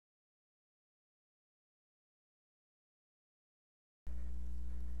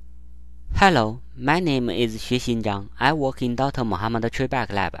Hello, my name is Zhang. I work in Dr. Mohammed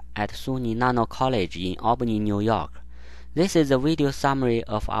Trebek Lab at SUNY Nano College in Albany, New York. This is a video summary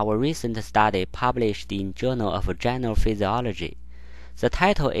of our recent study published in Journal of General Physiology. The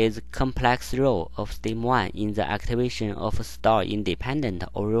title is Complex Role of STIM1 in the Activation of Store-Independent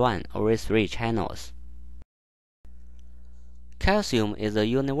Orai1, Orai3 channels. Calcium is a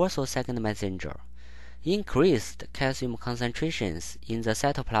universal second messenger. Increased calcium concentrations in the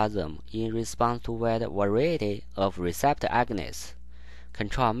cytoplasm in response to wide variety of receptor agonists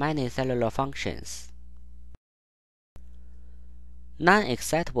control many cellular functions.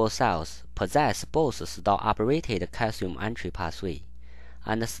 Non-excitable cells possess both store-operated calcium entry pathway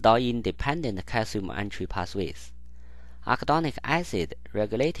and store-independent calcium entry pathways. Arachidonic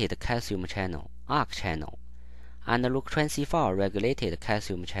acid-regulated calcium channel, ARC channel, and leukotriene-regulated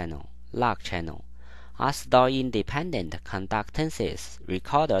calcium channel, LAC channel, are store-independent conductances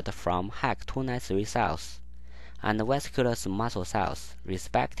recorded from HAC293 cells and vascular muscle cells,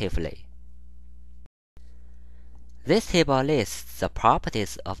 respectively. This table lists the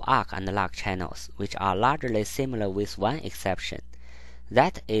properties of ARC and LAC channels, which are largely similar with one exception.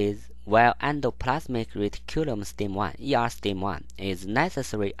 That is, while endoplasmic reticulum STIM1 (STIM1) is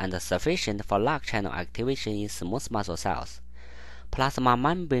necessary and sufficient for LAC channel activation in smooth muscle cells, plasma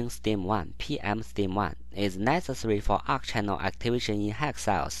membrane STIM1 (PM-STIM1) is necessary for ARC channel activation in HAC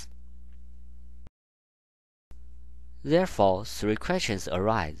cells. Therefore, three questions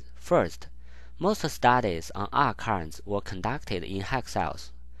arise. First, most studies on ARC currents were conducted in HAC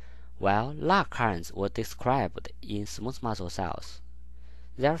cells, while LAC currents were described in smooth muscle cells.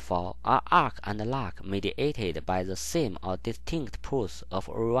 Therefore, are ARC and LAC mediated by the same or distinct pools of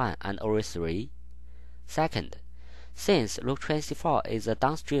Orai1 and Orai3? Second, since leukotriene is a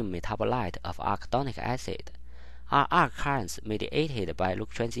downstream metabolite of arachidonic acid, are ARC currents mediated by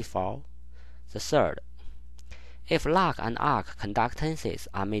leukotriene? The third, if LAC and ARC conductances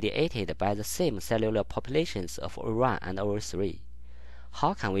are mediated by the same cellular populations of Orai1 and Orai3,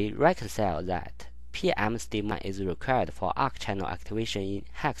 how can we reconcile that PM-STIM1 is required for ARC channel activation in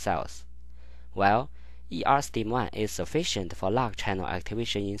HAC cells, while STIM1 is sufficient for LAC channel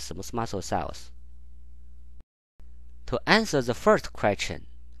activation in smooth muscle cells? To answer the first question,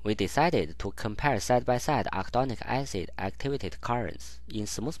 we decided to compare side-by-side arachidonic acid-activated currents in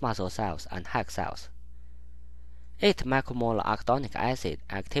smooth muscle cells and HAC cells. 8 micromolar arachidonic acid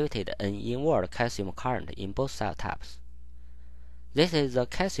activated an inward calcium current in both cell types. This is the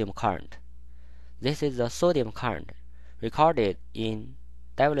calcium current. This is the sodium current recorded in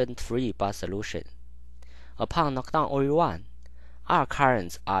diluent-free bath solution. Upon knockdown Orai1, ARC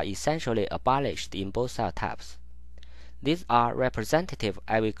currents are essentially abolished in both cell types. These are representative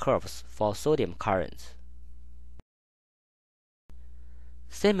IV curves for sodium currents.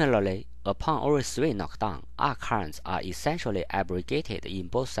 Similarly, upon Orai3 knockdown, ARC currents are essentially abrogated in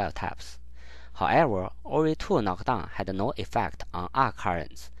both cell types. However, Orai2 knockdown had no effect on ARC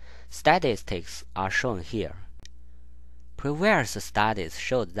currents. Statistics are shown here. Previous studies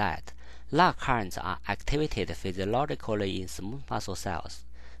showed that LAC currents are activated physiologically in smooth muscle cells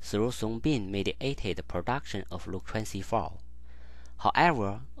through thrombin-mediated production of leukotriene.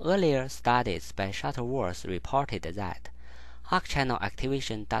 However, earlier studies by Shuttleworth reported that ARC channel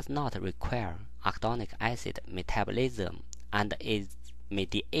activation does not require arachidonic acid metabolism and is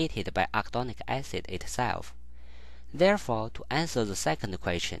mediated by arachidonic acid itself. Therefore, to answer the second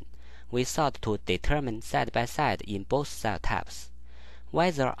question, we sought to determine side-by-side in both cell types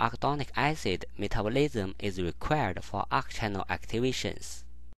whether arachidonic acid metabolism is required for ARC channel activations.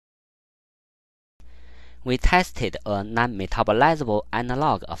 We tested a non-metabolizable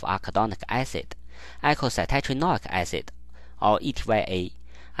analog of arachidonic acid, eicosapentaenoic acid, or ETYA,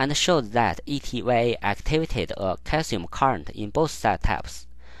 and showed that ETYA activated a calcium current in both cell types,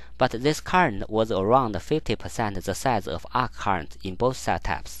 but this current was around 50% the size of ARC current in both cell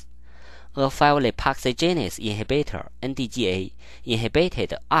types. A 5-lipoxygenase inhibitor, NDGA,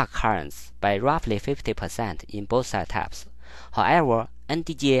 inhibited ARC currents by roughly 50% in both cell types. However,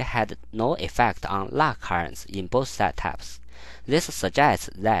 NDGA had no effect on LAC currents in both cell types. This suggests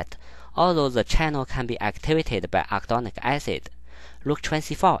that although the channel can be activated by arachidonic acid,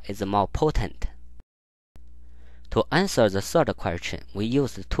 leukotriene is more potent. To answer the third question, we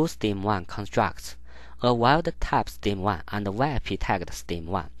used two STIM1 constructs, a wild-type STIM1 and a VIP-tagged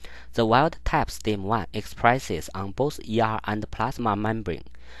STIM1. The wild-type STIM1 expresses on both ER and plasma membrane,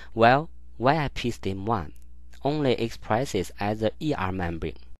 while VIP STIM1 only expresses at the ER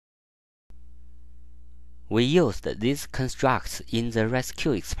membrane. We used these constructs in the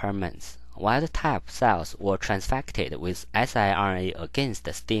rescue experiments. Wild-type cells were transfected with siRNA against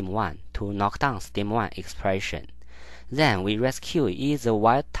STIM1 to to knock down STIM1 expression. Then we rescue either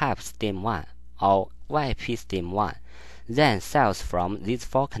wild-type STIM1 or YP STIM1. Then cells from these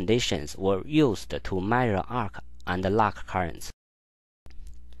four conditions were used to measure arc and lock currents.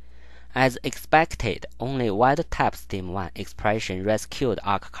 As expected, only wild-type STIM1 expression rescued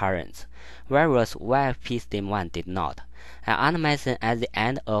arc currents, whereas YP STIM1 did not. An animation at the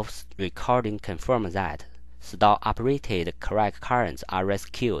end of recording confirmed that stall-operated correct currents are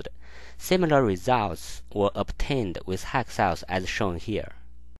rescued. Similar results were obtained with hack cells as shown here.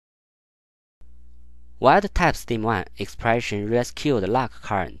 Wild-type STIM1 expression rescued lock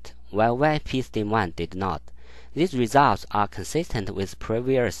current, while YP STIM1 did not. These results are consistent with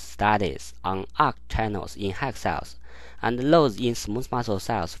previous studies on arc channels in hack cells and those in smooth muscle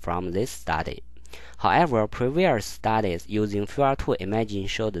cells from this study. However, previous studies using FUR2 imaging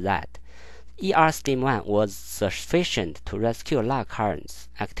showed that STIM1 was sufficient to rescue lock currents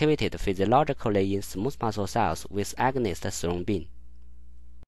activated physiologically in smooth muscle cells with agonist thrombin.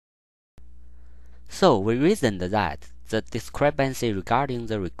 So we reasoned that the discrepancy regarding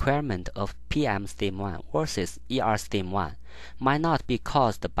the requirement of PM STIM1 versus STIM1 might not be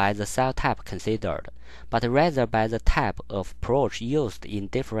caused by the cell type considered, but rather by the type of approach used in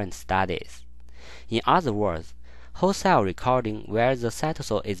different studies. In other words, whole cell recording where the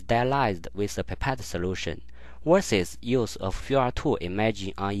cytosol is dialyzed with a pipette solution versus use of FUR2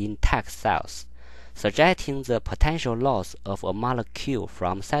 imaging on intact cells, suggesting the potential loss of a molecule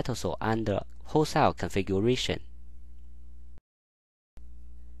from cytosol under whole cell configuration.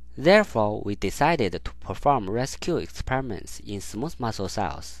 Therefore, we decided to perform rescue experiments in smooth muscle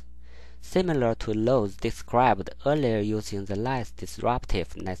cells, similar to those described earlier using the less disruptive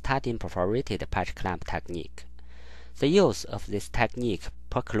nystatin-perforated patch clamp technique. The use of this technique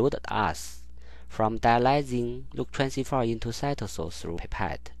precluded us from dialyzing leukotriene into cytosol through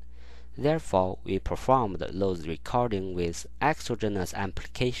pipette. Therefore, we performed those recording with exogenous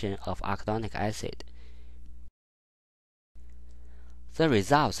application of arachidonic acid. The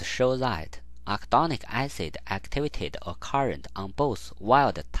results show that arachidonic acid activated a current on both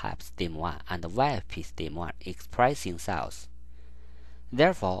wild-type STIM1 and YP STIM1 expressing cells.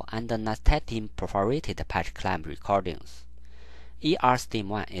 Therefore, under nystatin-perforated patch clamp recordings,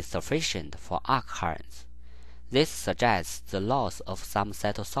 STIM1 is sufficient for arc currents. This suggests the loss of some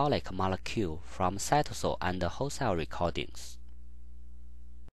cytosolic molecule from cytosol and whole cell recordings.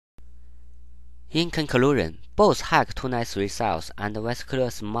 In conclusion, both HAC293 cells and vascular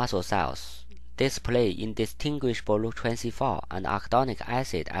muscle cells display indistinguishable leukotriene and arachidonic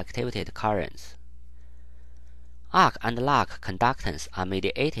acid activated currents. Arc and lock conductance are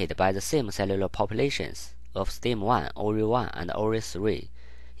mediated by the same cellular populations of STIM1, Orai1, and Orai3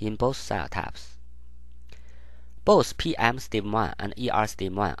 in both cell types. Both PM STIM1 and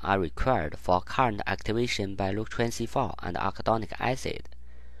STIM1 are required for current activation by leukotriene and arachidonic acid,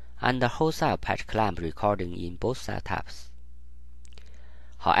 and the whole cell patch clamp recording in both cell types.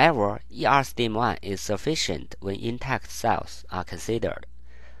 However, STIM1 is sufficient when intact cells are considered,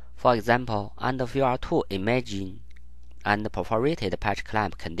 for example, under FUR2 imaging and perforated patch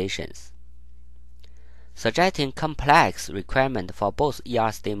clamp conditions, suggesting complex requirement for both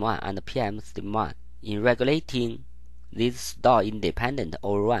STIM1 and PM STIM1 in regulating these stall-independent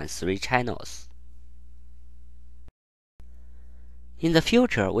Orai1 3 channels. In the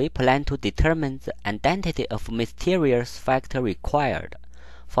future, we plan to determine the identity of mysterious factor required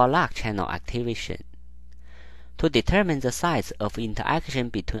for lock channel activation, to determine the size of interaction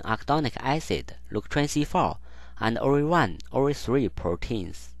between arachidonic acid, leukotriene, and Orai1, Orai3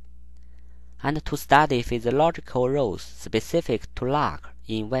 proteins, and to study physiological roles specific to lock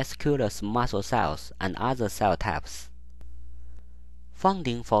in vascular muscle cells and other cell types.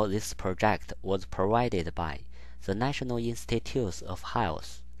 Funding for this project was provided by the National Institutes of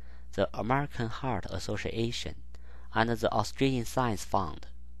Health, the American Heart Association, and the Australian Science Fund.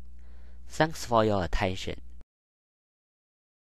 Thanks for your attention.